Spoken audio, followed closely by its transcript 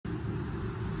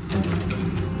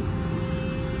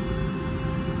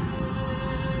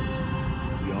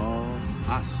Y'all,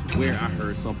 I swear I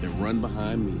heard something run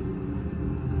behind me.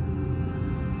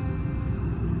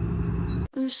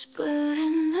 Whisper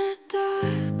in the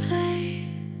dark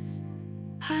place,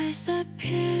 eyes that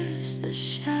pierce the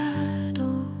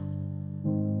shadow,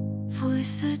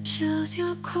 voice that chills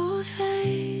your cold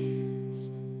face,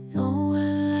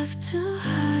 nowhere left to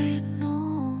hide,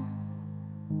 no,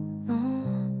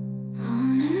 no.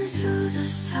 Running through the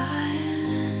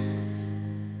silence,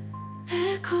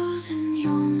 echoes in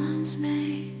your mind's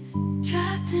maze,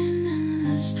 trapped in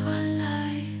endless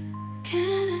twilight,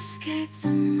 can't escape the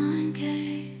mind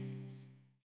gaze.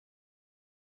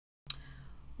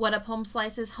 What up, home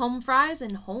slices, home fries,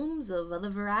 and homes of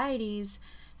other varieties?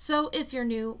 So if you're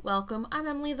new, welcome. I'm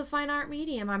Emily, the Fine Art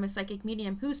Medium. I'm a psychic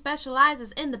medium who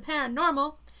specializes in the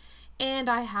paranormal, and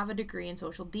I have a degree in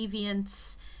social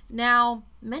deviance. Now,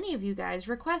 many of you guys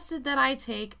requested that I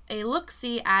take a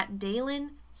look-see at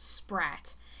Dalen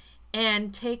Spratt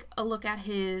and take a look at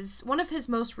one of his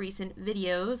most recent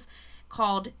videos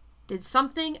called Did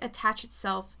Something Attach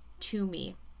Itself to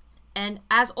Me? And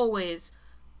as always,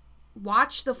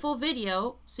 watch the full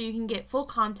video so you can get full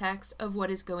context of what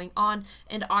is going on.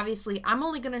 And obviously, I'm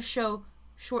only going to show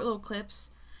short little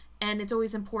clips, and it's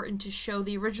always important to show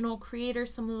the original creator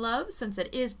some love since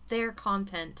it is their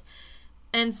content.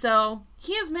 And so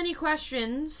he has many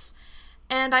questions,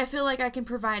 and I feel like I can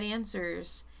provide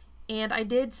answers. And I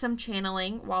did some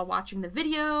channeling while watching the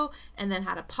video, and then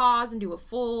had to pause and do a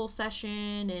full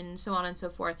session and so on and so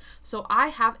forth. So I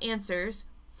have answers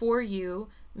for you,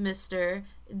 Mr.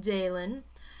 Dalen.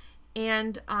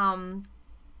 And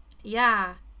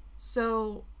yeah,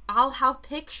 so I'll have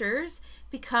pictures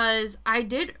because I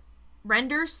did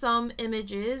render some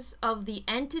images of the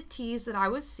entities that I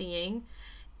was seeing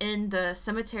in the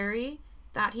cemetery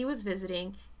that he was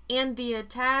visiting and the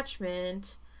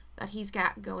attachment that he's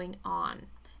got going on.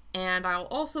 And I'll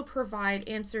also provide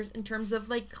answers in terms of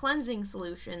like cleansing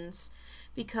solutions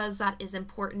because that is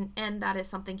important and that is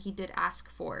something he did ask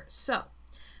for. So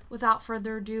without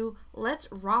further ado, let's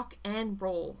rock and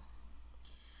roll.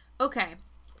 Okay,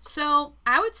 so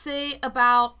I would say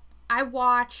I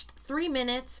watched 3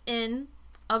 minutes in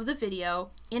of the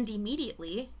video, and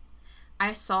immediately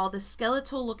I saw the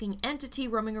skeletal looking entity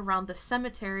roaming around the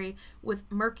cemetery with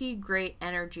murky gray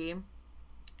energy.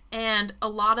 And a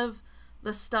lot of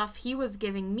the stuff he was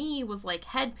giving me was like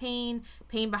head pain,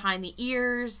 pain behind the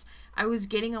ears. I was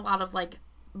getting a lot of like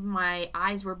my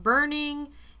eyes were burning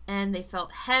and they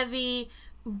felt heavy,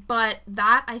 but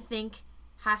that I think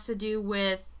has to do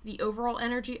with the overall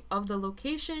energy of the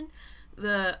location,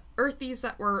 the earthies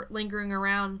that were lingering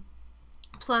around,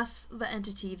 plus the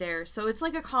entity there. So it's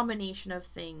like a combination of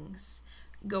things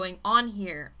going on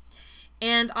here.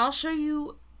 And I'll show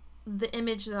you the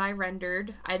image that I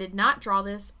rendered. I did not draw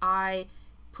this. I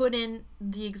put in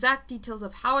the exact details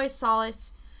of how I saw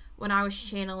it when I was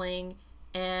channeling,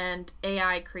 and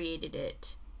AI created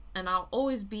it. And I'll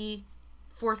always be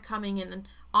forthcoming and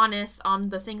honest on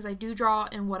the things I do draw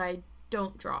and what I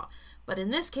don't draw. But in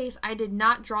this case, I did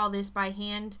not draw this by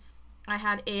hand. I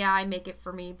had AI make it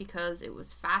for me because it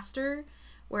was faster.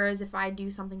 Whereas if I do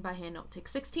something by hand, it'll take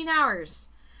 16 hours.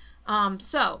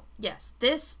 So yes,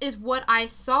 this is what I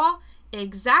saw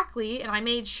exactly, and I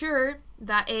made sure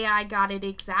that AI got it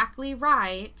exactly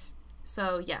right.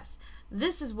 So yes,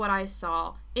 this is what I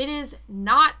saw. It is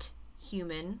not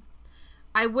human.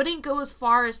 I wouldn't go as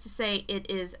far as to say it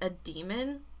is a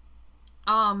demon.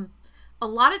 A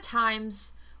lot of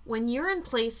times when you're in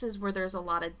places where there's a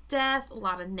lot of death, a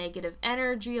lot of negative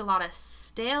energy, a lot of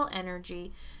stale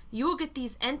energy, you will get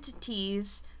these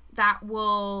entities that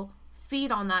will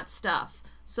feed on that stuff.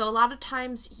 So a lot of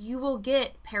times you will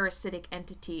get parasitic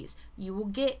entities. You will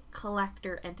get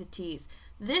collector entities.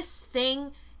 This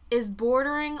thing is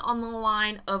bordering on the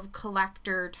line of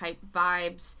collector type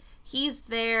vibes. He's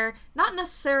there, not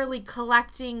necessarily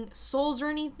collecting souls or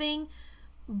anything,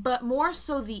 but more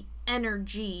so the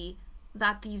energy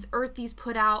that these earthies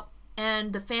put out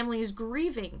and the family is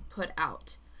grieving put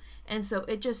out. And so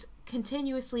it just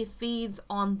continuously feeds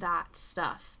on that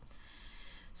stuff.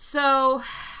 So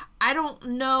I don't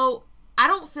know. I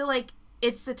don't feel like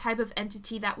it's the type of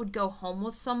entity that would go home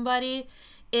with somebody.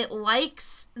 It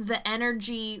likes the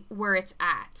energy where it's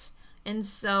at. And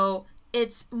so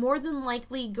it's more than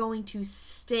likely going to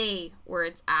stay where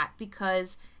it's at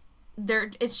because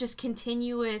it's just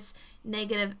continuous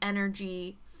negative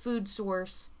energy food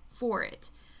source for it.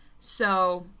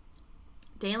 So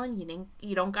Dalen,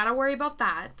 you don't gotta worry about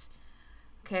that.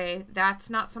 Okay, that's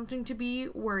not something to be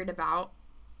worried about.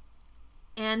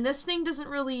 And this thing doesn't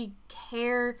really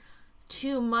care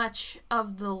too much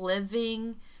of the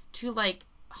living to like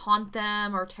haunt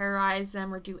them or terrorize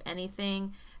them or do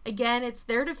anything. Again, it's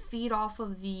there to feed off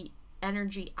of the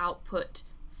energy output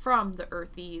from the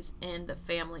earthies and the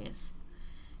families.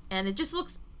 And it just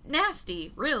looks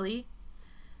nasty, really.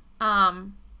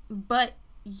 But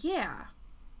yeah.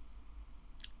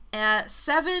 At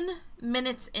 7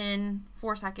 minutes in,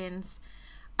 4 seconds,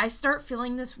 I start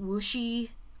feeling this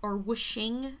whooshy or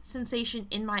whooshing sensation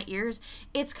in my ears.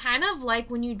 It's kind of like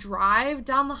when you drive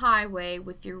down the highway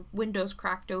with your windows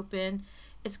cracked open.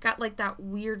 It's got like that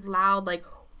weird loud like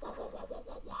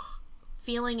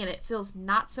feeling, and it feels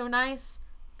not so nice.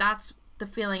 That's the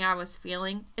feeling I was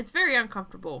feeling. It's very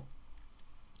uncomfortable.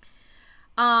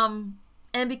 And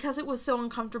because it was so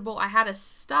uncomfortable, I had to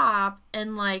stop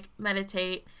and like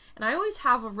meditate. And I always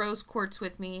have a rose quartz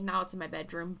with me. Now it's in my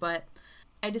bedroom, but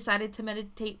I decided to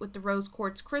meditate with the rose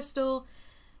quartz crystal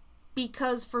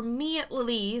because for me at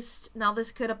least, now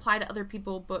this could apply to other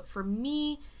people, but for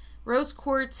me, rose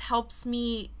quartz helps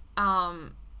me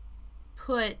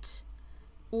put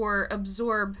or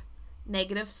absorb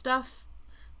negative stuff.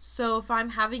 So if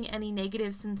I'm having any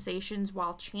negative sensations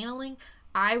while channeling,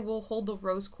 I will hold the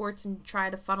rose quartz and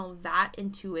try to funnel that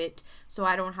into it so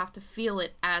I don't have to feel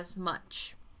it as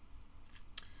much.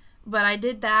 But I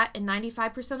did that, and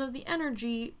 95% of the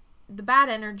energy, the bad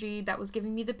energy that was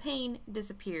giving me the pain,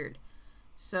 disappeared.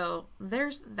 So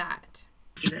there's that.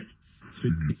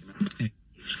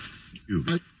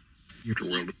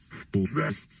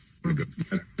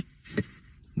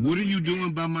 What are you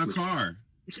doing by my car?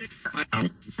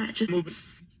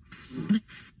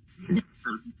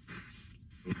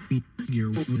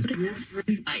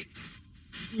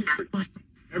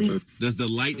 Does the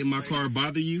light in my car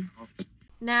bother you?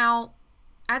 Now,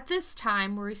 at this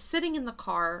time, where he's sitting in the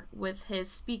car with his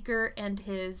speaker and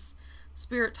his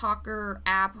Spirit Talker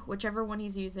app, whichever one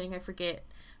he's using, I forget,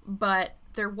 but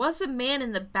there was a man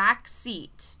in the back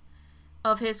seat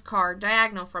of his car,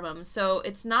 diagonal from him. So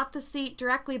it's not the seat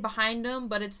directly behind him,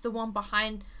 but it's the one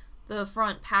behind the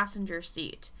front passenger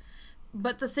seat.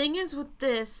 But the thing is with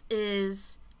this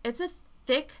is it's a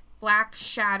thick black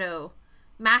shadow,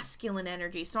 masculine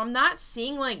energy. So I'm not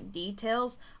seeing like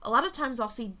details. A lot of times I'll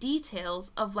see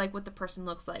details of like what the person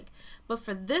looks like. But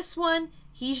for this one,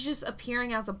 he's just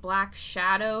appearing as a black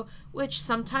shadow, which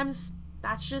sometimes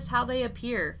that's just how they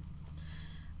appear.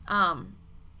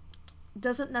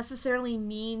 Doesn't necessarily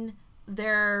mean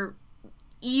they're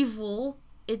evil.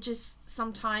 It just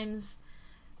sometimes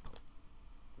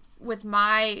with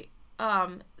my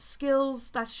skills,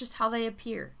 that's just how they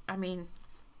appear. I mean,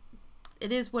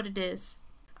 it is what it is.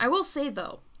 I will say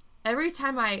though, every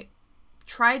time I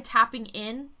tried tapping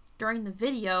in during the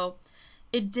video,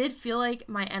 it did feel like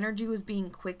my energy was being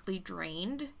quickly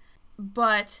drained,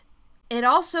 but it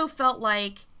also felt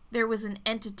like there was an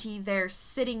entity there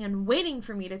sitting and waiting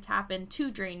for me to tap in to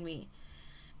drain me.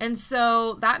 And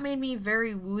so that made me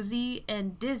very woozy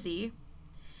and dizzy.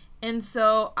 And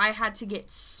so I had to get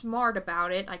smart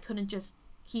about it. I couldn't just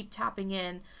keep tapping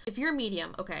in. If you're a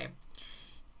medium, okay,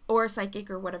 or a psychic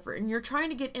or whatever, and you're trying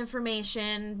to get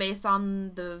information based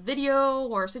on the video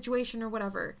or situation or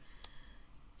whatever,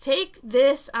 take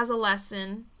this as a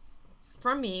lesson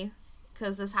from me,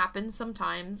 because this happens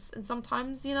sometimes. And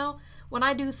sometimes, you know, when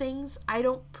I do things, I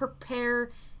don't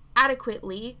prepare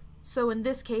adequately. So in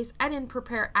this case, I didn't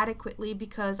prepare adequately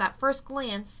because at first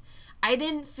glance, I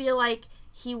didn't feel like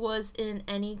he was in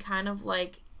any kind of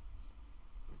like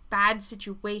bad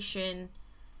situation.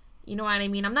 You know what I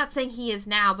mean? I'm not saying he is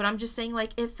now, but I'm just saying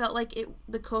like it felt like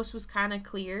the coast was kind of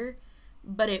clear,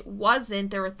 but it wasn't.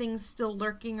 There were things still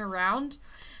lurking around.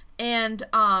 And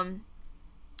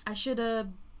I should have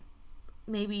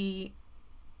maybe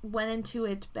went into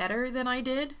it better than I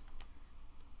did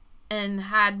and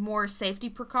had more safety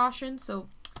precautions. So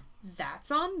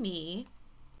that's on me.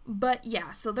 But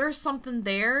yeah, so there's something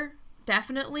there,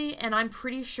 definitely, and I'm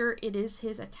pretty sure it is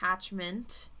his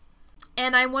attachment.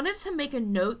 And I wanted to make a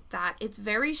note that it's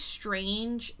very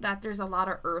strange that there's a lot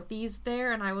of earthies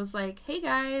there, and I was like, hey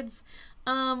guides,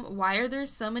 why are there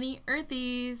so many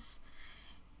earthies?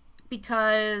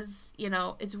 Because, you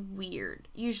know, it's weird.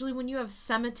 Usually when you have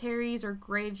cemeteries or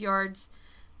graveyards,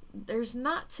 there's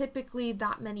not typically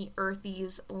that many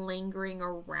earthies lingering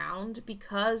around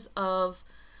because of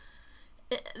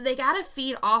they gotta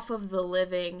feed off of the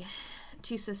living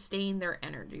to sustain their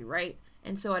energy, right?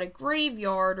 And so at a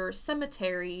graveyard or a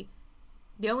cemetery,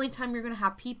 the only time you're gonna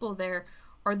have people there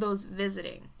are those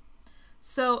visiting.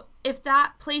 So if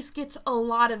that place gets a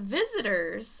lot of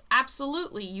visitors,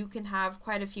 absolutely, you can have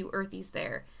quite a few earthies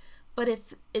there. But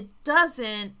if it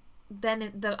doesn't,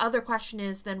 then the other question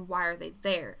is, then why are they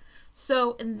there?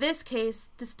 So in this case,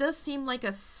 this does seem like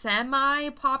a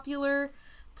semi-popular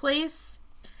place,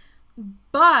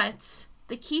 but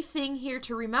the key thing here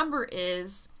to remember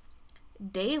is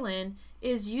Dalen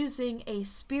is using a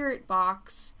spirit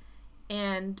box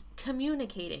and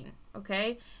communicating,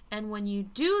 okay? And when you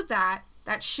do that,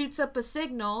 that shoots up a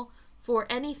signal for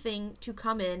anything to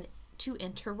come in to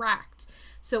interact.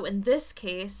 So in this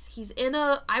case, he's in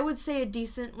I would say a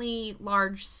decently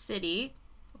large city,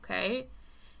 okay?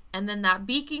 And then that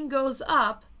beacon goes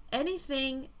up,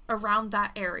 anything around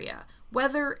that area,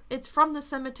 whether it's from the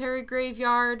cemetery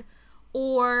graveyard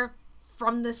or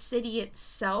from the city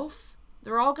itself,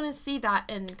 they're all going to see that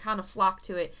and kind of flock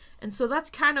to it. And so that's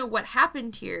kind of what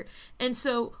happened here. And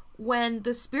so when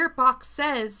the spirit box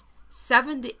says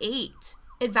 7 to 8,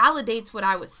 it validates what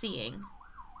I was seeing.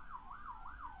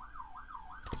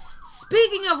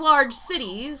 Speaking of large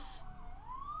cities,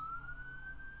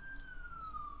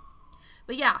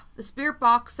 but yeah, the spirit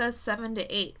box says 7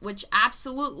 to 8, which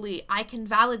absolutely I can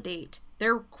validate.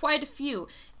 There are quite a few.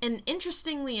 And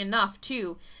interestingly enough,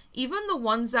 too, even the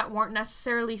ones that weren't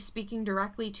necessarily speaking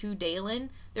directly to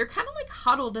Dalen, they're kind of like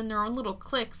huddled in their own little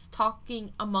cliques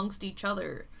talking amongst each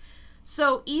other.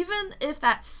 So even if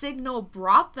that signal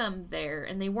brought them there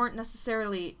and they weren't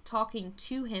necessarily talking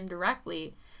to him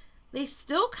directly, they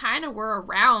still kind of were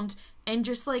around and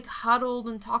just like huddled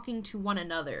and talking to one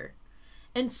another.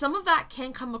 And some of that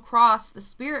can come across the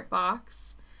spirit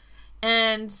box,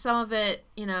 and some of it,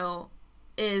 you know,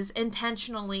 is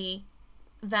intentionally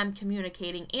them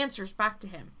communicating answers back to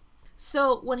him.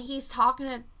 So when he's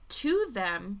talking to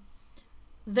them,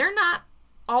 they're not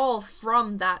all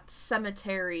from that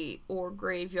cemetery or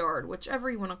graveyard, whichever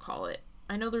you want to call it.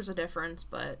 I know there's a difference,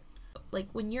 but like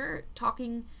when you're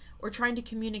talking or trying to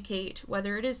communicate,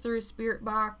 whether it is through a spirit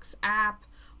box app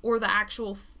or the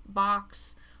actual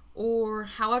box or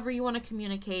however you want to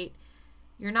communicate,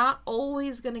 you're not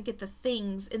always going to get the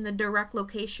things in the direct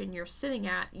location you're sitting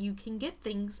at. You can get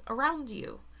things around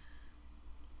you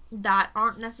that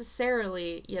aren't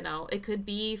necessarily, you know, it could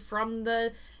be from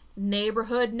the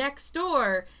neighborhood next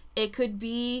door. It could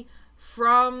be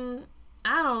from,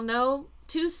 I don't know,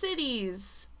 2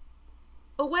 cities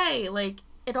away. Like,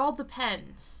 it all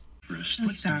depends.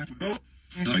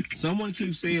 Someone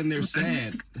keeps saying they're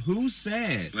sad. Who's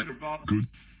sad?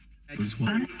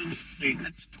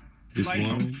 This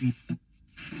woman?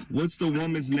 What's the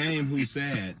woman's name who's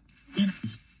sad?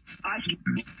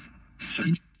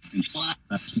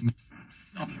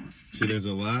 So there's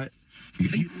a lot?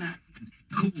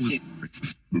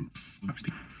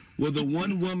 Well, the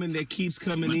one woman that keeps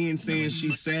coming in saying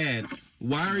she's sad,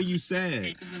 why are you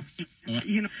sad?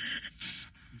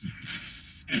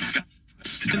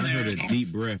 I heard a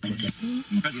deep breath.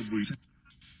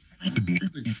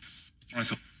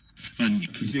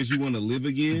 You said you want to live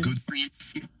again?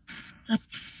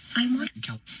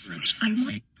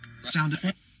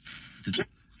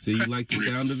 So you like the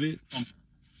sound of it?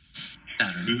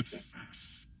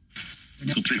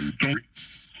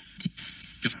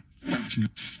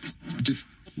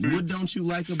 What don't you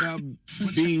like about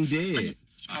being dead?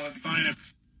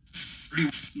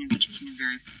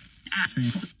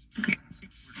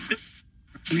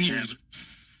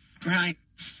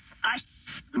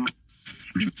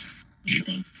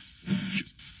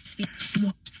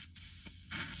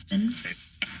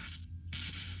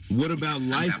 What about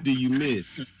life do you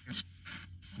miss?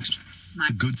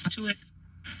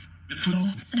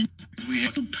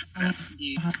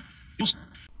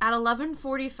 At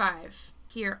 11:45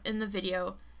 here in the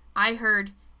video, I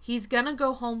heard he's gonna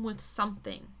go home with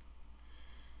something.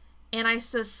 And I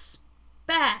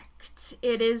suspect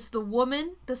it is the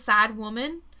woman, the sad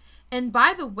woman. And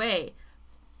by the way,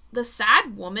 the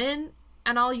sad woman,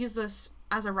 and I'll use this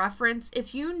as a reference,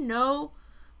 if you know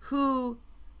who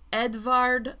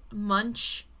Edvard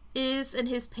Munch is in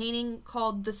his painting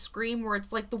called The Scream, where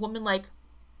it's like the woman, like,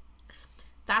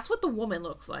 that's what the woman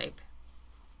looks like.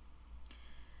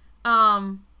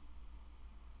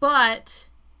 But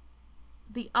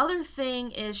the other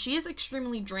thing is she is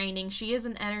extremely draining. She is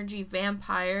an energy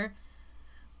vampire.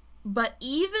 But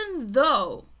even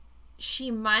though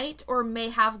she might or may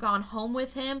have gone home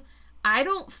with him, I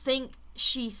don't think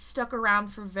she stuck around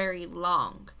for very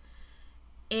long.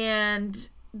 And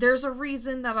there's a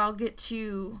reason that I'll get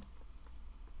to,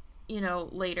 you know,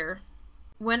 later.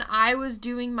 When I was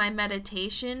doing my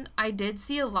meditation, I did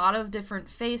see a lot of different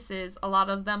faces. A lot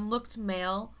of them looked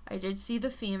male. I did see the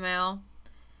female.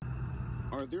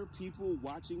 Are there people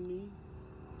watching me?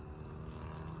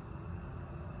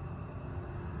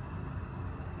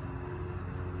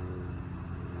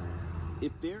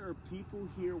 If there are people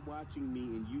here watching me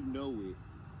and you know it,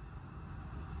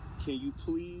 can you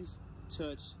please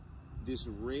touch this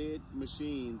red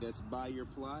machine that's by your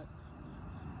plot?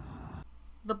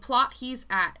 The plot he's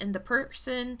at and the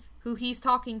person who he's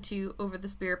talking to over the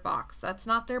spirit box. That's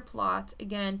not their plot.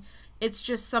 Again, it's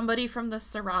just somebody from the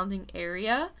surrounding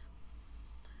area.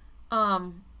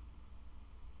 That's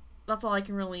all I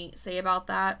can really say about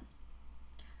that.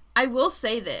 I will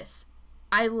say this.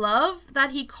 I love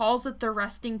that he calls it the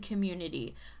resting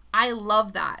community. I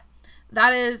love that.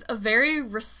 That is a very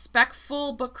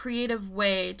respectful but creative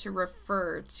way to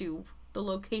refer to the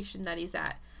location that he's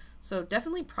at. So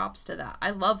definitely props to that.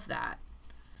 I love that.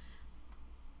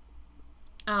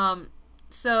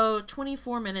 So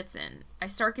 24 minutes in, I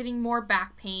start getting more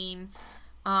back pain.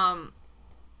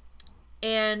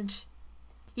 And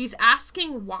he's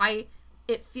asking why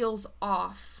it feels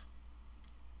off.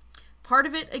 Part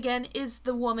of it, again, is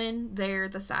the woman there,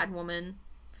 the sad woman.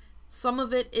 Some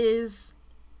of it is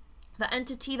the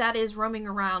entity that is roaming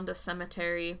around the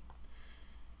cemetery.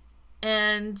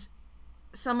 And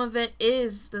some of it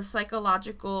is the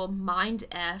psychological mind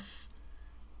F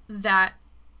that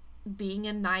being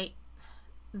there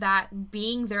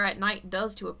at night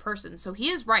does to a person. So he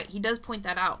is right. He does point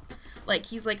that out. Like,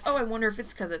 he's like, oh, I wonder if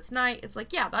it's because it's night. It's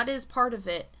like, yeah, that is part of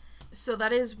it. So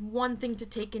that is one thing to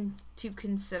take into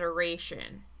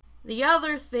consideration. The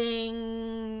other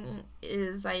thing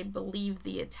is, I believe,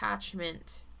 the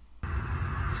attachment.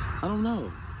 I don't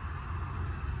know.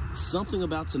 Something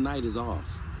about tonight is off.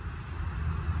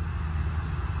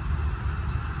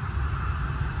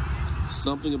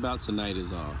 Something about tonight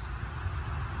is off.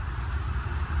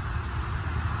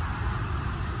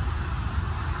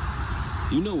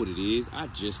 You know what it is? I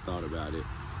just thought about it.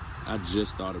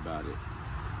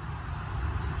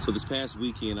 So this past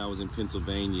weekend, I was in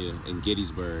Pennsylvania, in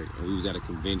Gettysburg, and we was at a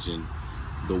convention,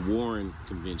 the Warren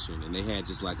Convention, and they had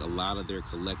just like a lot of their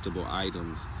collectible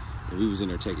items, and we was in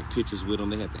there taking pictures with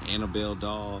them. They had the Annabelle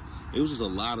doll. It was just a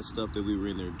lot of stuff that we were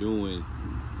in there doing.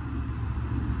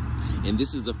 And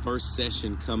this is the first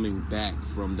session coming back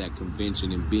from that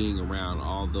convention and being around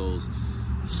all those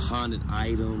haunted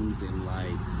items and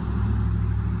like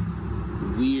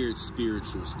weird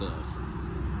spiritual stuff.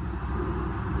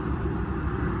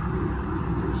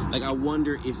 Like, I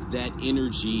wonder if that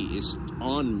energy is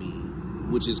on me,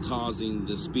 which is causing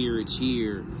the spirits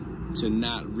here to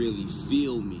not really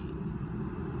feel me.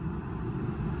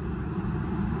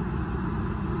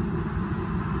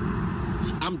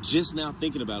 I'm just now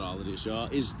thinking about all of this, y'all.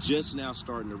 It's just now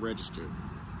starting to register.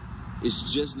 It's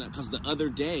just not, because the other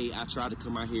day I tried to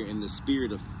come out here and the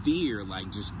spirit of fear, like,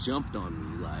 just jumped on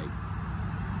me. Like,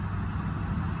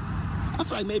 I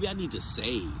feel like maybe I need to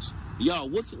sage. Y'all,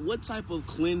 what type of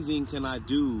cleansing can I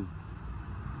do?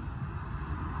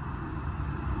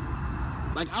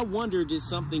 Like, I wonder, did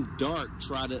something dark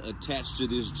try to attach to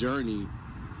this journey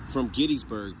from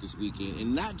Gettysburg this weekend?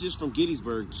 And not just from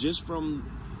Gettysburg, just from,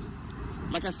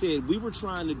 like I said, we were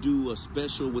trying to do a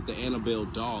special with the Annabelle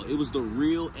doll. It was the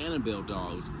real Annabelle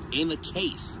doll in a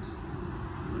case.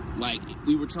 Like,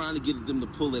 we were trying to get them to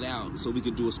pull it out so we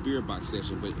could do a spirit box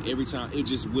session, but every time it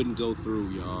just wouldn't go through,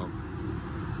 y'all.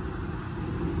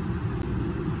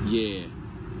 Yeah.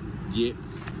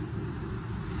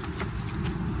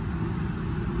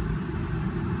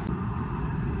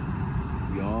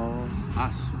 Y'all,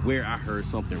 I swear I heard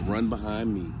something run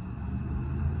behind me.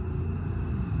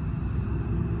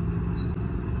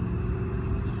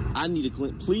 I need to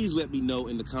clean. Please let me know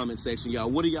in the comment section, y'all.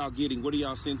 What are y'all getting? What are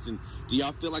y'all sensing? Do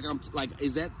y'all feel like I'm like,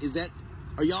 is that,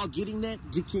 are y'all getting that?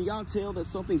 Can y'all tell that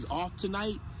something's off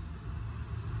tonight?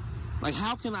 Like,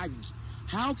 how can I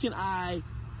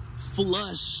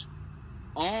flush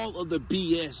all of the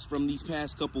BS from these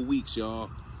past couple weeks, y'all?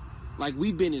 Like,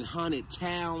 we've been in haunted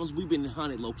towns, we've been in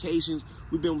haunted locations,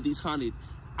 we've been with these haunted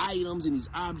items and these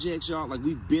objects, y'all. Like,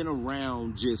 we've been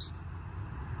around just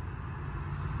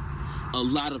a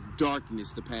lot of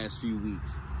darkness the past few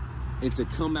weeks. And to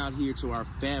come out here to our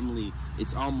family,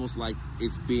 it's almost like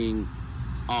it's being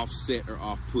offset or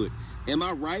off-put. Am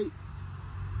I right?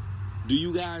 Do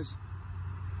you guys,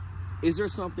 is there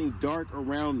something dark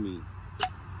around me?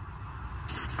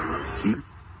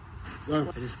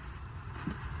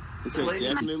 It said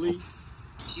definitely.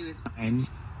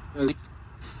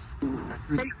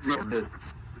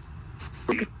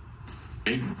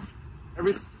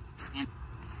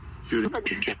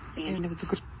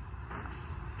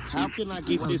 How can I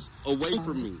get this away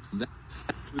from me?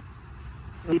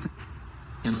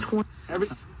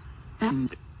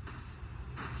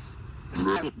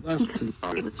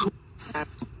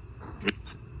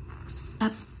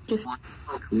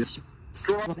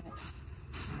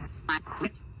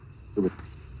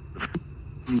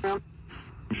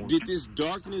 Did this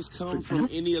darkness come from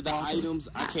any of the items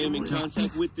I came in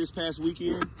contact with this past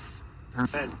weekend?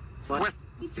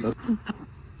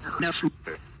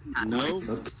 No?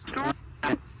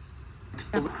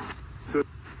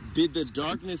 Did the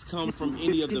darkness come from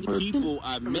any of the people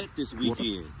I met this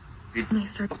weekend?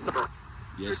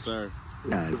 Yes, sir.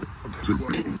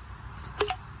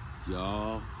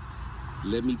 Y'all,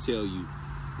 let me tell you,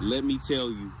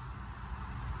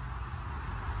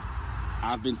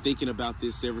 I've been thinking about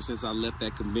this ever since I left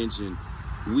that convention.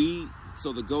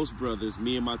 So the Ghost Brothers,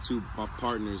 me and my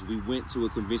partners, we went to a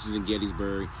convention in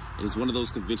Gettysburg, and it's one of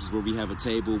those conventions where we have a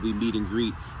table, we meet and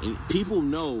greet, and people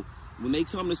know when they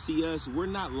come to see us, we're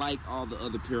not like all the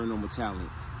other paranormal talent.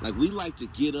 Like, we like to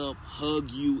get up, hug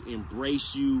you,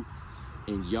 embrace you,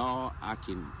 and y'all, I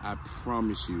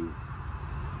promise you,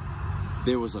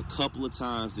 there was a couple of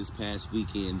times this past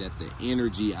weekend that the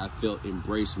energy I felt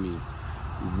embrace me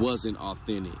wasn't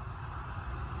authentic.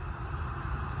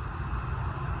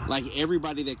 Like,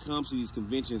 everybody that comes to these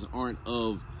conventions aren't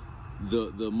of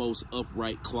the most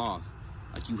upright cloth.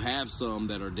 Like, you have some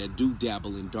that do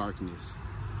dabble in darkness.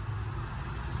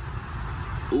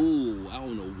 Ooh, I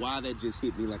don't know why that just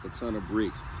hit me like a ton of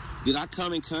bricks. Did I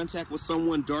come in contact with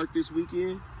someone dark this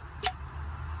weekend?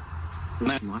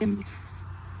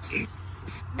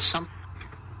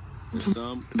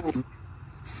 Some.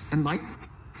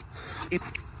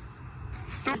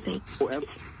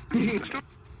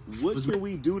 What can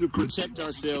we do to protect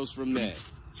ourselves from that?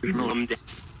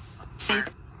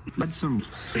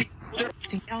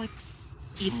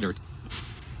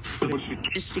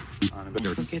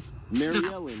 Mary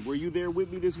Ellen, were you there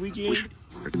with me this weekend?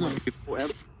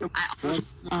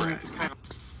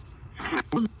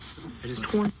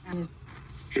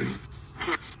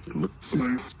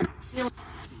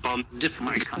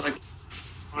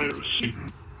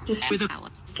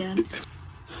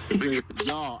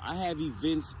 Y'all, I have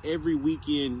events every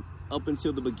weekend up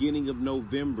until the beginning of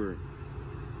November.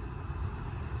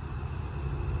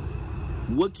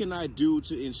 What can I do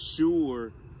to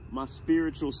ensure my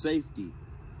spiritual safety?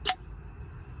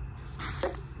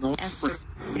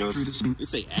 They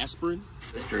say aspirin?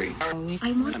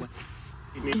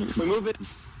 Remove it.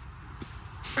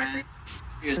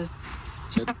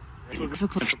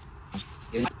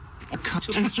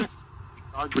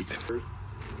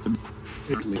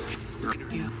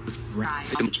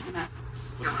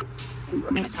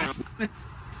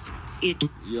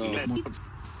 Yo,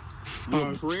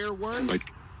 will prayer work?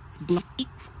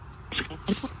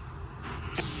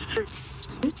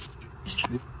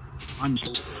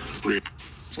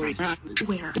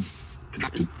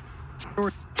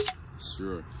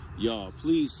 Sure. Y'all,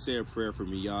 please say a prayer for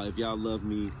me, y'all. If y'all love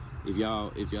me, if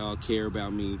y'all care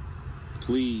about me,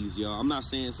 please, y'all. I'm not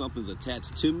saying something's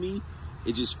attached to me.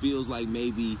 It just feels like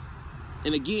maybe,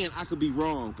 and again, I could be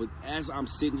wrong, but as I'm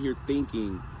sitting here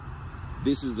thinking,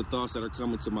 this is the thoughts that are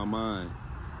coming to my mind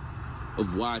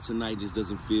of why tonight just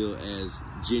doesn't feel as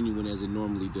genuine as it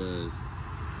normally does.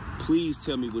 Please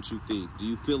tell me what you think. Do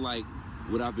you feel like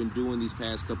what I've been doing these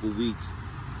past couple weeks,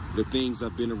 the things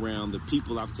I've been around, the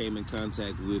people I've came in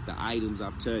contact with, the items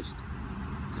I've touched,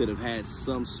 could have had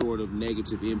some sort of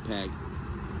negative impact?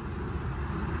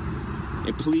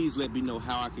 And please let me know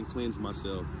how I can cleanse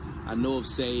myself. I know of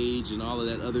sage and all of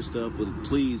that other stuff, but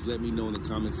please let me know in the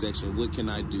comment section, what can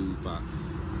I do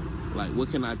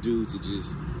what can I do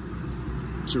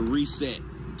to reset?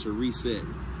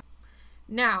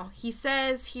 Now, he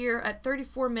says here at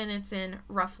 34 minutes in,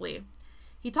 roughly,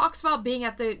 he talks about being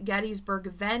at the Gettysburg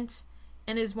event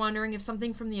and is wondering if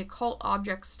something from the occult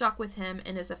object stuck with him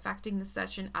and is affecting the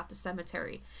session at the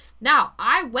cemetery. Now,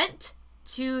 I went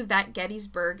to that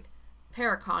Gettysburg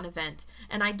Paracon event,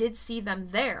 and I did see them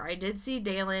there. I did see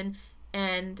Dalen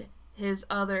and his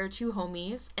other two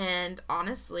homies, and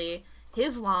honestly,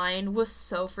 his line was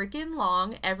so freaking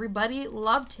long. Everybody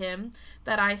loved him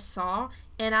that I saw,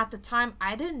 and at the time,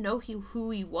 I didn't know who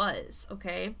he was,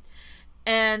 okay?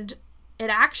 And it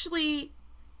actually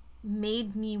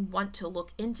made me want to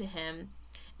look into him.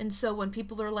 And so when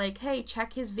people are like, hey,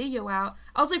 check his video out,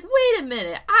 I was like, wait a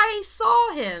minute, I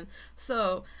saw him.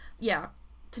 So, yeah.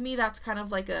 To me, that's kind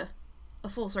of like a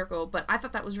full circle, but I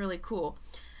thought that was really cool.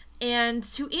 And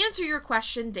to answer your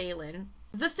question, Dalen,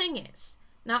 the thing is,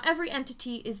 now every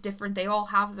entity is different. They all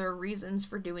have their reasons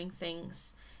for doing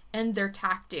things and their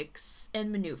tactics and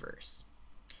maneuvers.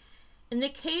 In the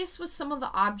case with some of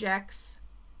the objects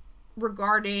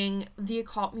regarding the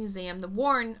occult museum, the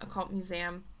Warren Occult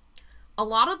Museum, a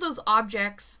lot of those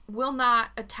objects will not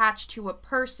attach to a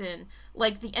person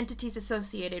like the entities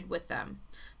associated with them.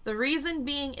 The reason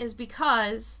being is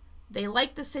because They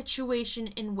like the situation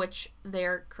in which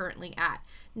they're currently at.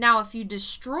 Now, if you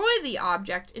destroy the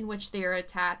object in which they are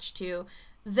attached to,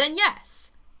 then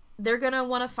yes, they're going to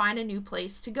want to find a new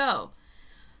place to go.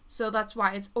 So that's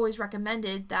why it's always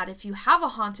recommended that if you have a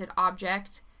haunted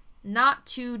object, not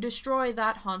to destroy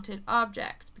that haunted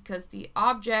object, because the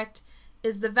object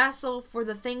is the vessel for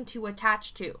the thing to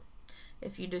attach to.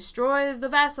 If you destroy the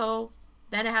vessel,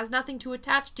 then it has nothing to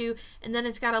attach to, and then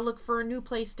it's got to look for a new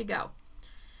place to go.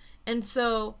 And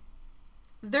so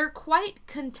they're quite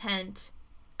content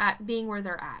at being where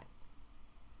they're at.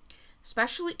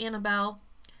 Especially Annabelle.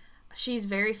 She's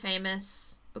very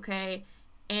famous, okay?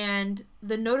 And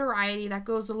the notoriety that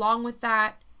goes along with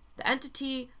that, the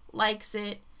entity likes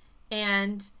it,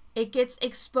 and it gets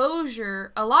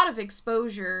exposure, a lot of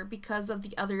exposure, because of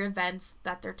the other events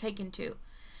that they're taken to.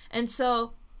 And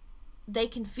so they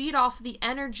can feed off the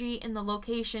energy in the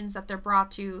locations that they're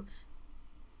brought to,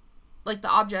 like the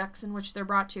objects in which they're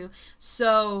brought to.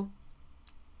 So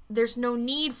there's no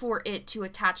need for it to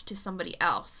attach to somebody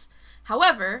else.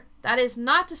 However, that is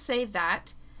not to say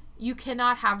that you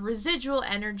cannot have residual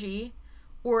energy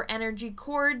or energy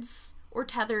cords or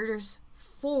tethers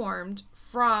formed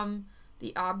from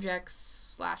the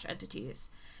objects / entities.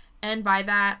 And by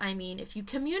that, I mean if you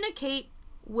communicate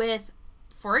with,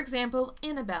 for example,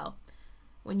 Annabelle,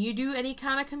 when you do any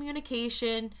kind of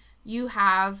communication, you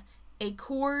have a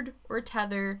cord or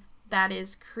tether that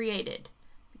is created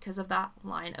because of that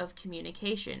line of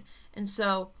communication. And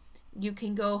so you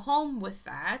can go home with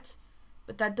that,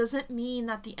 but that doesn't mean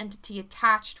that the entity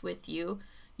attached with you.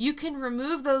 You can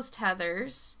remove those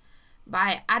tethers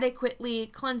by adequately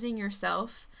cleansing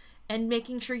yourself and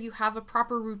making sure you have a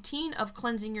proper routine of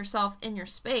cleansing yourself in your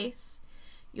space.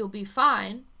 You'll be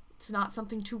fine. It's not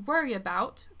something to worry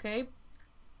about, okay?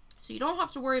 So you don't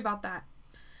have to worry about that.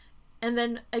 And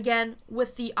then again,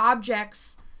 with the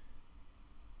objects,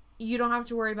 you don't have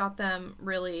to worry about them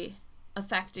really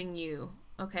affecting you,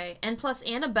 okay? And plus,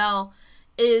 Annabelle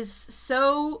is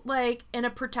so, like, in a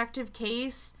protective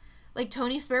case. Like,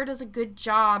 Tony Spare does a good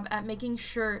job at making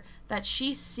sure that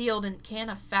she's sealed and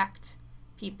can't affect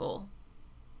people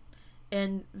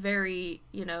in very,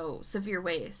 you know, severe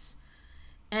ways.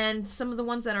 And some of the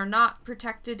ones that are not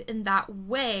protected in that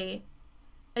way,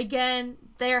 again,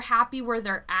 they're happy where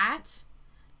they're at.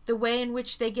 The way in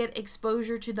which they get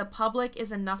exposure to the public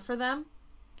is enough for them.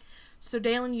 So,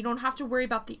 Dalen, you don't have to worry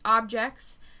about the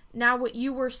objects. Now, what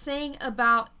you were saying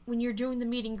about when you're doing the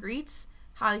meet and greets,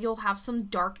 how you'll have some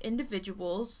dark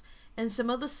individuals and some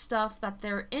of the stuff that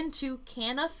they're into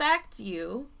can affect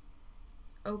you,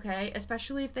 okay?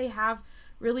 Especially if they have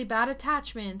really bad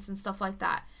attachments and stuff like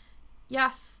that.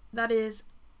 Yes, that is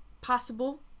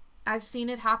possible. I've seen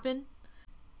it happen.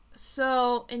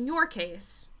 So, in your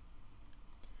case,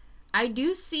 I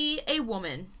do see a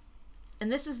woman,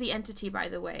 and this is the entity, by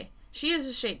the way. She is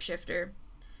a shapeshifter.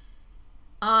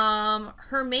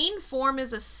 Her main form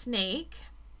is a snake,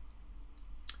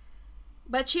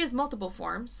 but she has multiple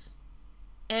forms.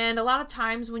 And a lot of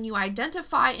times when you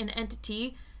identify an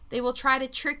entity, they will try to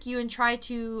trick you and try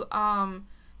to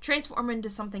transform into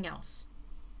something else.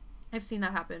 I've seen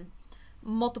that happen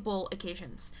multiple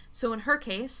occasions. So in her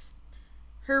case,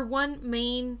 her one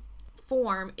main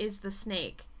form is the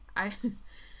snake.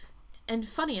 And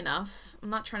funny enough, I'm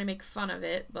not trying to make fun of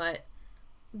it, but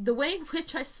the way in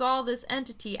which I saw this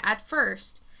entity at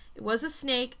first, it was a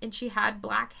snake and she had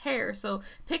black hair. So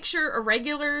picture a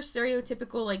regular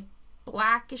stereotypical like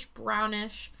blackish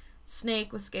brownish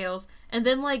snake with scales and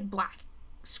then like black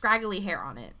scraggly hair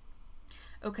on it.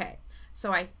 Okay,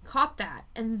 so I caught that,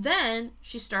 and then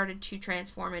she started to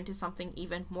transform into something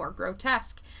even more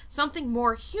grotesque, something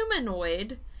more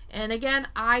humanoid. And again,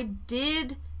 I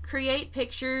did create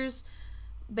pictures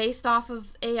based off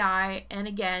of AI, and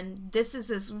again, this is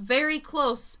as very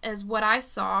close as what I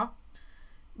saw,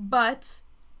 but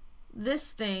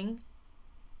this thing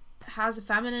has a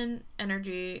feminine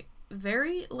energy,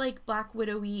 very like Black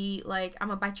Widow-y, like I'm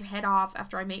gonna bite your head off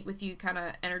after I mate with you kind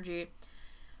of energy.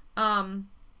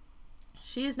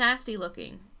 She is nasty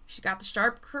looking. She's got the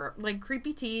sharp, like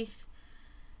creepy teeth.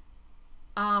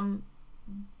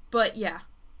 But yeah.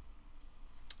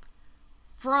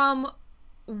 From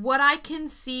what I can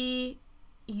see,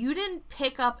 you didn't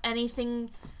pick up anything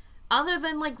other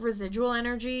than like residual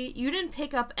energy. You didn't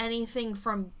pick up anything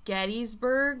from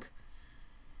Gettysburg.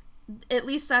 At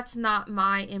least that's not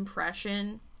my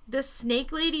impression. The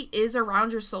snake lady is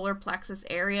around your solar plexus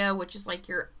area, which is like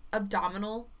your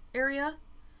abdominal area.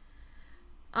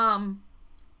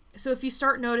 So if you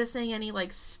start noticing any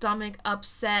like stomach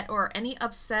upset or any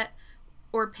upset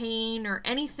or pain or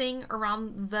anything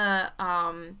around the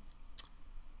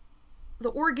the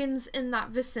organs in that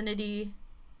vicinity,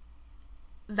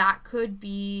 that could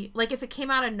be, like, if it came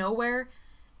out of nowhere,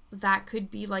 that could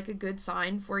be, like, a good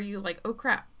sign for you, like, oh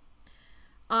crap.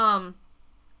 But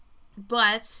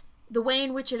the way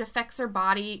in which it affects our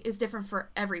body is different for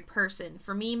every person.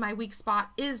 For me, my weak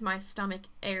spot is my stomach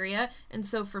area, and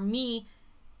so for me,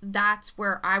 that's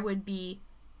where I would be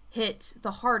hit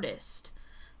the hardest.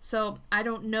 So I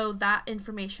don't know that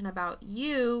information about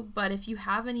you, but if you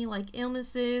have any, like,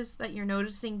 illnesses that you're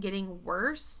noticing getting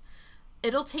worse,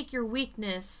 it'll take your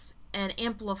weakness and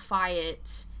amplify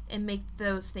it and make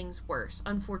those things worse,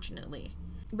 unfortunately.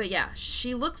 But yeah,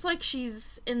 she looks like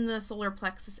she's in the solar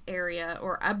plexus area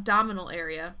or abdominal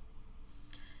area.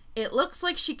 It looks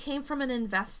like she came from an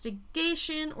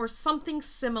investigation or something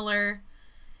similar.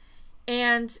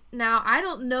 And now I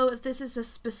don't know if this is a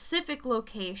specific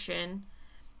location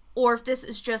or if this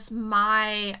is just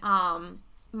my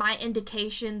my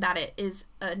indication that it is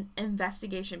an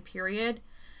investigation period.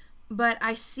 But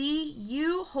I see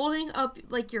you holding up,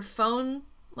 like, your phone,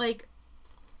 like,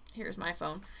 here's my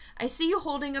phone. I see you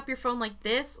holding up your phone like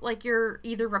this, like you're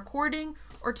either recording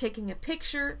or taking a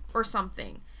picture or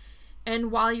something.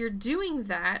 And while you're doing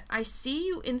that, I see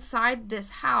you inside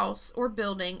this house or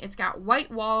building. It's got white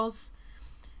walls,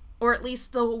 or at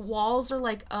least the walls are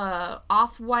like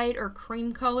off-white or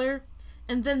cream color.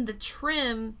 And then the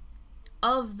trim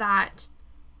of that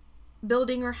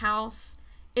building or house,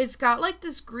 it's got like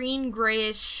this green,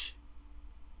 grayish,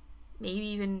 maybe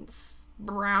even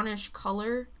brownish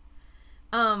color.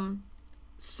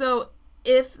 So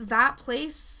if that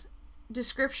place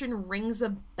description rings a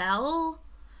bell,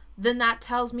 then that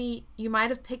tells me you might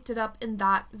have picked it up in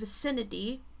that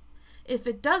vicinity. If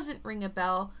it doesn't ring a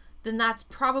bell, then that's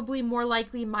probably more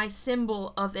likely my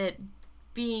symbol of it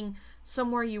being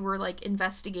somewhere you were, like,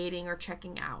 investigating or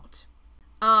checking out.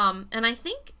 And I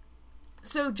think,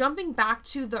 so jumping back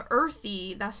to the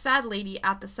earthy, that sad lady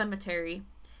at the cemetery,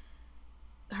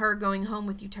 her going home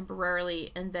with you temporarily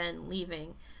and then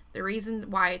leaving. The reason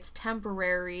why it's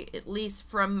temporary, at least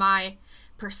from my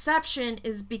perception,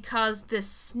 is because this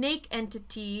snake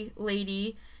entity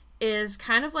lady is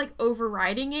kind of like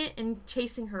overriding it and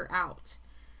chasing her out.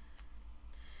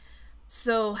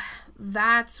 So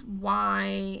that's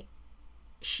why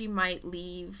she might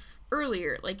leave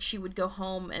earlier. Like, she would go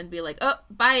home and be like, oh,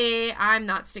 bye, I'm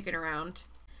not sticking around.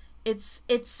 It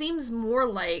seems more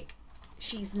like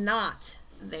she's not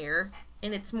there,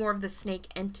 and it's more of the snake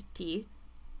entity.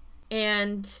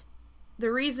 And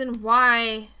the reason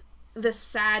why the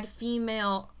sad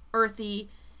female earthy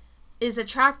is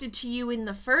attracted to you in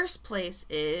the first place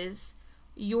is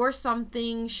you're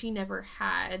something she never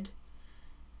had,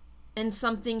 and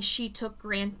something she took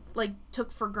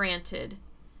for granted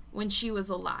when she was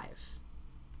alive,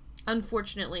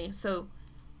 unfortunately. So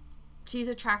she's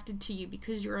attracted to you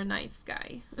because you're a nice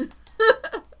guy.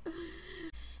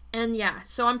 And yeah,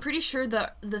 so I'm pretty sure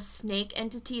the snake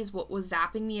entity is what was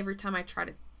zapping me every time I try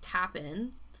to tap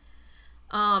in.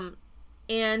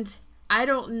 And I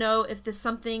don't know if this is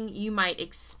something you might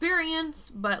experience,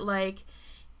 but, like,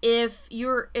 if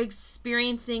you're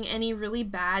experiencing any really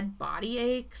bad body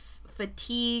aches,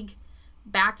 fatigue,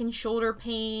 back and shoulder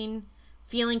pain,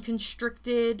 feeling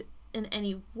constricted in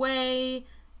any way,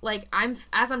 like,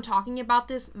 as I'm talking about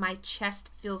this, my chest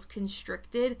feels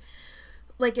constricted.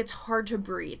 Like, it's hard to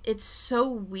breathe. It's so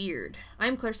weird.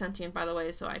 I'm clairsentient, by the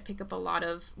way, so I pick up a lot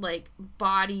of, like,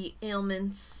 body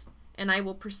ailments, and I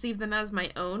will perceive them as my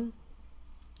own.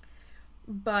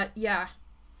 But, yeah,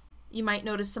 you might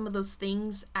notice some of those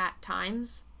things at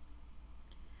times.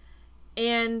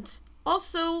 And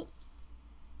also,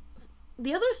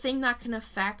 the other thing that can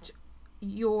affect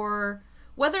your,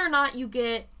 whether or not you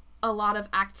get a lot of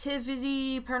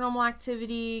activity, paranormal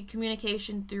activity,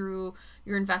 communication through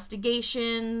your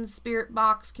investigation, spirit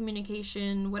box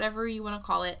communication, whatever you want to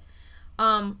call it.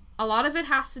 A lot of it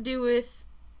has to do with,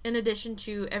 in addition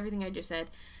to everything I just said,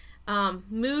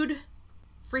 mood,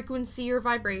 frequency or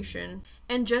vibration,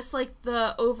 and just, like,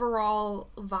 the overall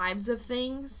vibes of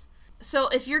things. So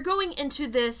if you're going into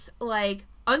this, like,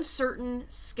 uncertain,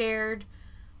 scared,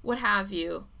 what have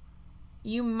you,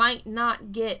 you might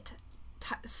not get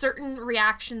certain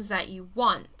reactions that you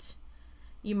want.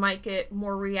 You might get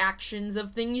more reactions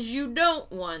of things you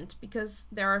don't want, because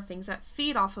there are things that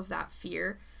feed off of that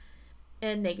fear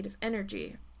and negative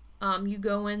energy. You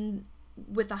go in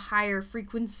with a higher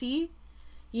frequency,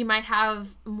 you might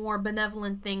have more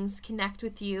benevolent things connect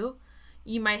with you.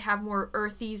 You might have more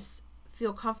earthies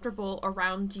feel comfortable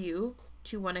around you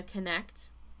to want to connect.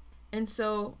 And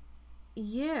so,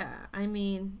 yeah, I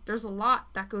mean, there's a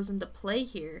lot that goes into play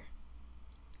here.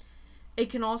 It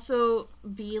can also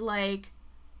be like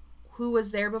who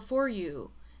was there before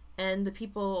you and the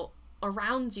people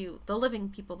around you, the living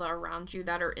people that are around you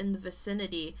that are in the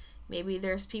vicinity. Maybe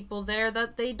there's people there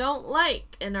that they don't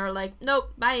like and are like,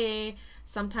 nope, bye.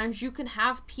 Sometimes you can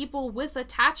have people with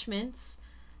attachments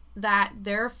that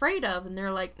they're afraid of and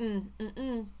they're like,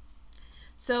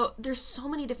 So there's so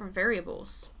many different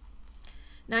variables.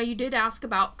 Now, you did ask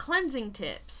about cleansing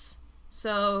tips.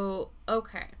 So,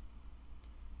 okay.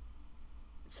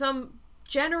 Some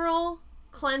general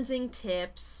cleansing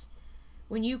tips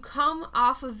when you come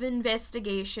off of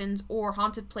investigations or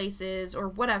haunted places or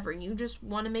whatever, and you just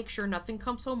want to make sure nothing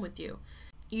comes home with you.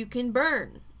 You can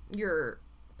burn your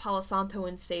Palo Santo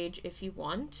and sage if you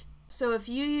want. So if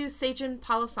you use sage and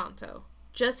Palo Santo,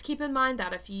 just keep in mind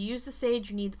that if you use the sage,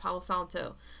 you need the Palo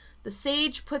Santo. The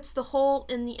sage puts the hole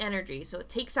in the energy, so it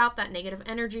takes out that negative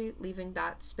energy, leaving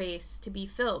that space to be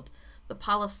filled. The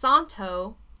Palo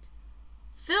Santo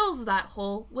fills that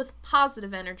hole with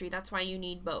positive energy. That's why you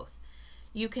need both.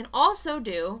 You can also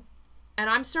do, and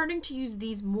I'm starting to use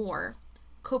these more,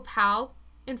 copal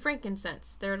and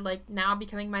frankincense. They're like now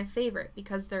becoming my favorite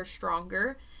because they're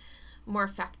stronger, more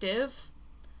effective.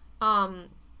 But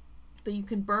you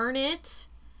can burn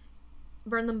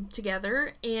them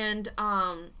together and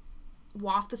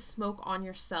waft the smoke on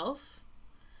yourself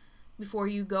before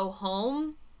you go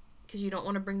home because you don't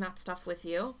want to bring that stuff with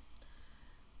you.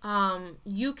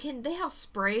 They have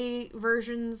spray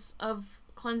versions of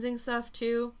cleansing stuff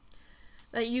too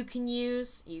that you can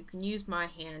use. You can use my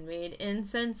handmade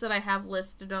incense that I have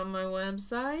listed on my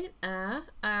website.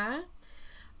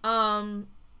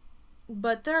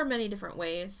 But there are many different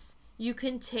ways. You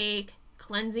can take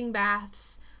cleansing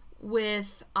baths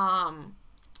with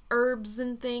herbs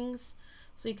and things.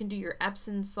 So you can do your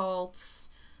Epsom salts,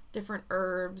 different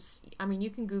herbs. I mean, you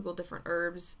can Google different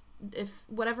herbs. If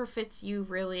whatever fits you,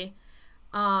 really.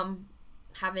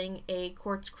 Having a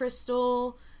quartz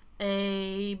crystal,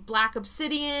 a black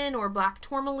obsidian or black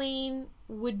tourmaline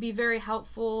would be very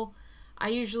helpful. I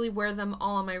usually wear them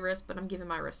all on my wrist, but I'm giving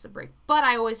my wrist a break. But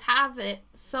I always have it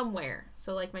somewhere.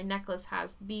 So like my necklace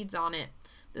has beads on it.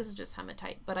 This is just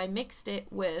hematite, but I mixed it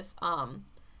with,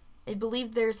 I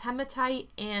believe there's hematite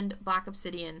and black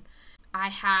obsidian. I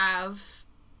have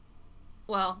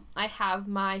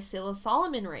my Seal of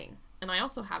Solomon ring, and I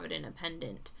also have it in a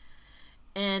pendant.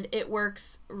 And it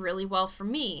works really well for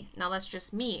me. Now, that's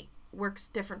just me. It works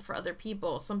different for other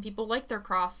people. Some people like their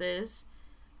crosses.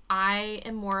 I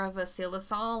am more of a Seal of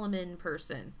Solomon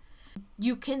person.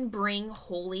 You can bring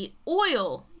holy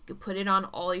oil. You can put it on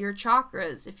all your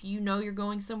chakras. If you know you're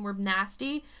going somewhere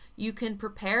nasty, you can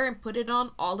prepare and put it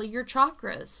on all of your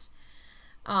chakras.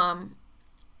 In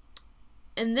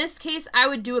this case, I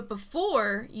would do it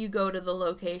before you go to the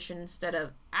location instead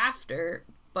of after,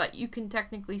 but you can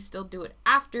technically still do it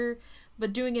after,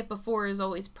 but doing it before is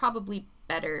always probably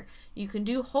better. You can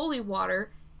do holy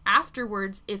water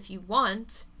afterwards if you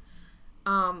want.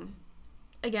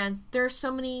 Again, there are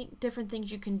so many different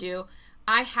things you can do.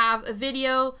 I have a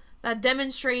video that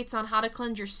demonstrates on how to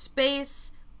cleanse your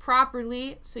space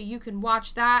properly, so you can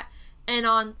watch that. And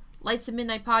on Lights at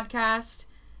Midnight podcast,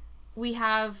 we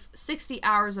have 60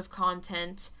 hours of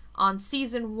content on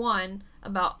season 1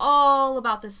 about all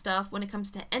about this stuff when it comes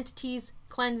to entities,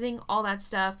 cleansing, all that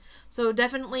stuff. So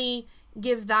definitely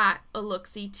give that a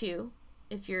look-see too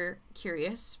if you're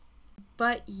curious.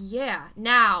 But yeah,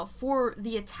 now for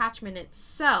the attachment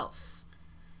itself.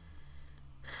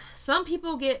 Some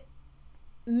people get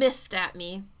miffed at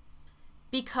me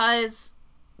because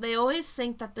they always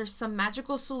think that there's some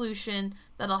magical solution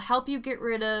that'll help you get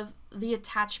rid of the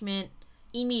attachment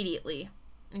immediately,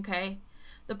 okay?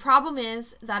 The problem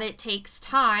is that it takes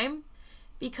time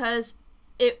because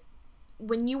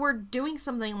when you are doing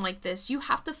something like this, you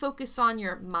have to focus on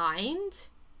your mind,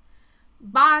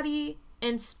 body,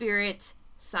 and spirit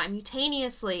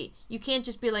simultaneously. You can't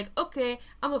just be like, okay,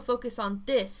 I'm gonna focus on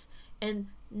this and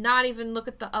not even look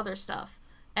at the other stuff.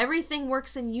 Everything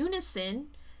works in unison,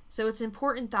 so it's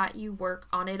important that you work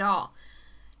on it all.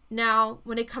 Now,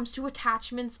 when it comes to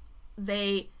attachments,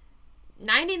 they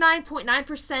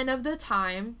 99.9% of the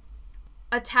time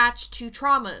attach to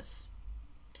traumas.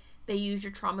 They use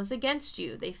your traumas against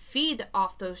you. They feed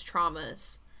off those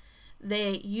traumas.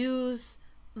 They use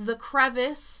the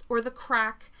crevice or the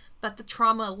crack that the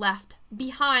trauma left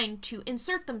behind to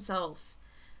insert themselves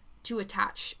to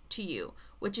attach to you,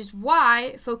 which is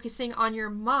why focusing on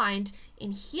your mind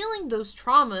and healing those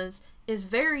traumas is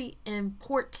very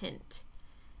important.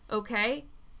 Okay?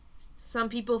 Some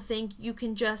people think you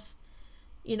can just,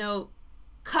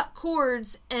 cut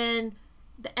cords and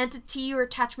the entity or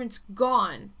attachment's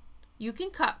gone. You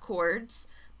can cut cords,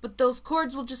 but those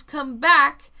cords will just come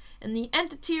back, and the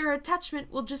entity or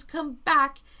attachment will just come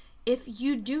back if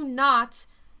you do not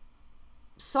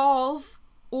solve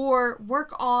or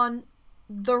work on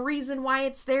the reason why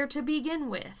it's there to begin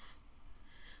with.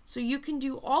 So you can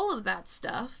do all of that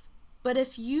stuff, but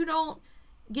if you don't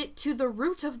get to the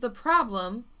root of the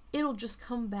problem, it'll just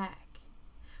come back.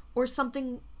 Or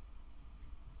something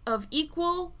of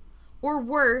equal or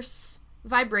worse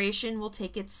vibration will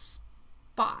take its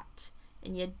spot,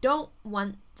 and you don't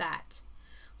want that.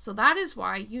 So that is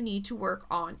why you need to work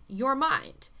on your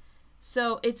mind.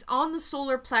 So it's on the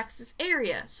solar plexus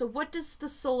area. So what does the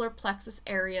solar plexus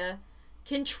area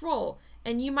control?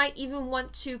 And you might even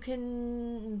want to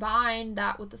combine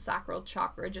that with the sacral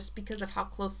chakra just because of how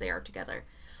close they are together.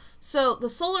 So the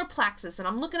solar plexus, and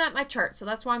I'm looking at my chart, so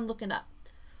that's why I'm looking up.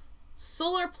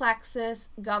 Solar plexus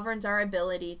governs our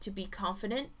ability to be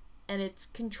confident and its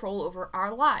control over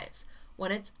our lives.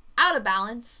 When it's out of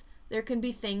balance, there can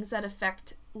be things that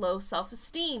affect low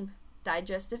self-esteem,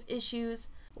 digestive issues,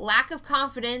 lack of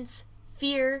confidence,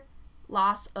 fear,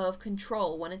 loss of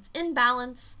control. When it's in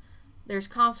balance, there's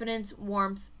confidence,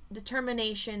 warmth,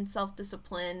 determination,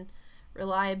 self-discipline,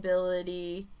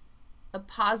 reliability, a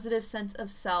positive sense of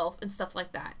self, and stuff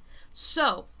like that.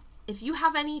 So, if you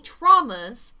have any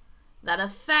traumas that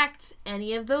affect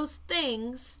any of those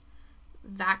things,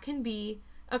 that can be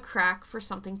a crack for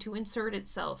something to insert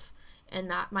itself. And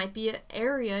that might be an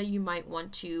area you might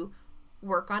want to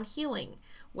work on healing.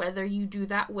 Whether you do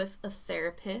that with a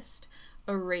therapist,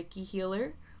 a Reiki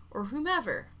healer, or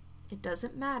whomever. It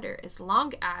doesn't matter as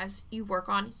long as you work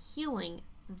on healing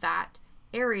that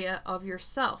area of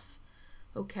yourself.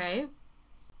 Okay?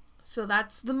 So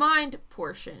that's the mind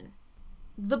portion.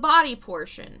 The body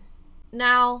portion.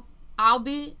 Now, I'll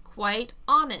be quite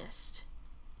honest.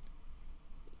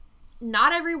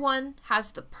 Not everyone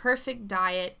has the perfect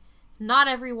diet. Not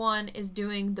everyone is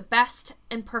doing the best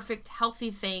and perfect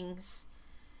healthy things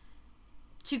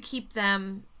to keep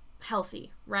them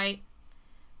healthy, right?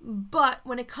 But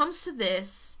when it comes to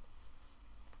this,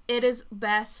 it is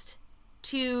best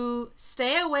to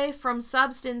stay away from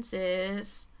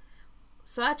substances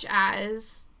such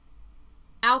as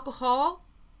alcohol,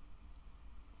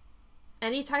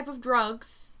 any type of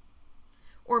drugs,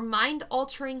 or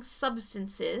mind-altering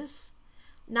substances.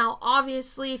 Now,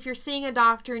 obviously, if you're seeing a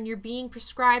doctor and you're being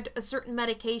prescribed a certain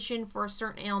medication for a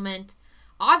certain ailment,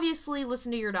 obviously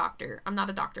listen to your doctor. I'm not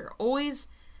a doctor. Always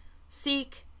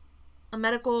seek a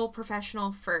medical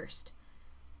professional first.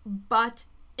 But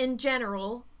in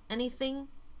general, anything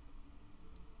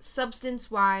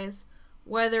substance-wise,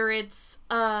 whether it's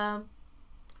the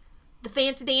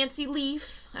fancy dancy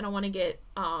leaf, I don't want to get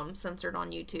censored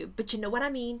on YouTube, but you know what I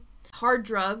mean. Hard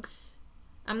drugs.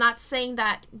 I'm not saying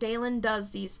that Dalen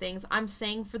does these things. I'm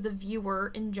saying for the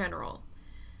viewer in general.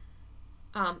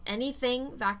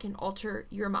 Anything that can alter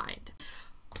your mind.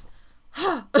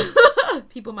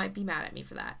 People might be mad at me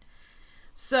for that.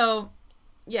 So,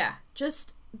 yeah,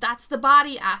 just that's the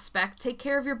body aspect. Take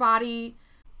care of your body.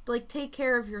 Like, take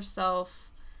care of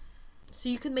yourself so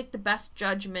you can make the best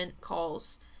judgment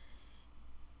calls.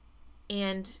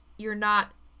 And you're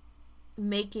not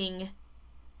making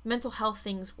mental health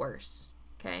things worse.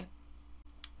 Okay?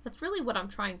 That's really what I'm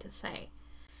trying to say.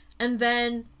 And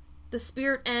then the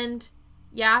spirit end,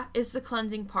 yeah, is the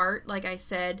cleansing part, like I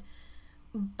said.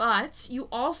 But you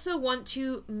also want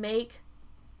to make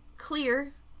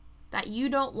clear that you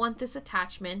don't want this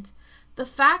attachment. The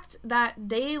fact that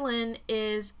Dalen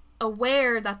is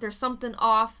aware that there's something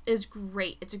off is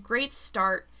great. It's a great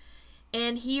start.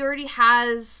 And he already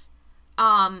has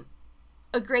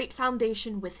a great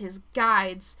foundation with his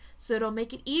guides, so it'll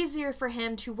make it easier for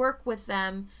him to work with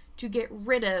them to get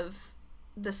rid of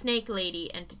the snake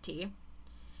lady entity.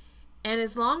 And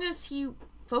as long as he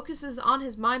focuses on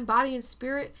his mind, body, and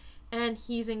spirit, and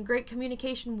he's in great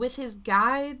communication with his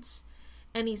guides,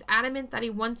 and he's adamant that he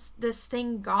wants this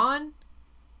thing gone,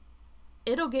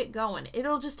 it'll get going.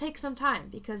 It'll just take some time,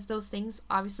 because those things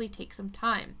obviously take some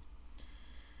time.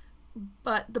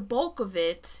 But the bulk of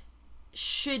it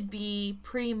should be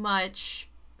pretty much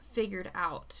figured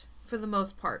out for the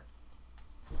most part.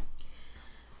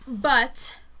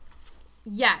 But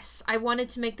yes, I wanted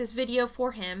to make this video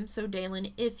for him. So Dalen,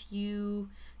 if you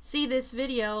see this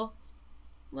video,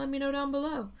 let me know down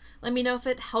below. Let me know if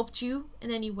it helped you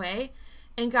in any way.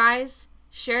 And guys,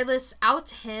 share this out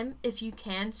to him if you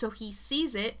can, so he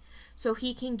sees it, so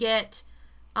he can get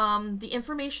the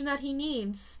information that he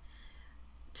needs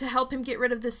to help him get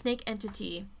rid of the snake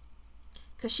entity.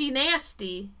 Because she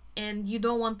nasty, and you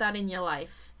don't want that in your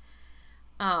life.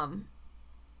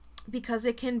 because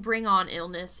it can bring on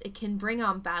illness, it can bring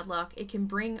on bad luck, it can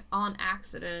bring on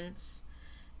accidents,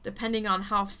 depending on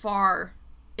how far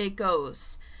it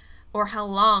goes or how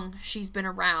long she's been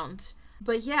around.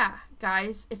 But yeah,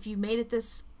 guys, if you made it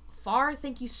this far,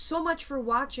 thank you so much for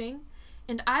watching,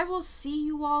 and I will see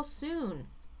you all soon.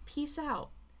 Peace out.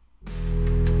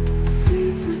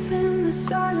 Deep within the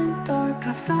silent dark,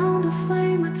 I found a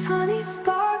flame, a tiny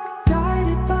spark.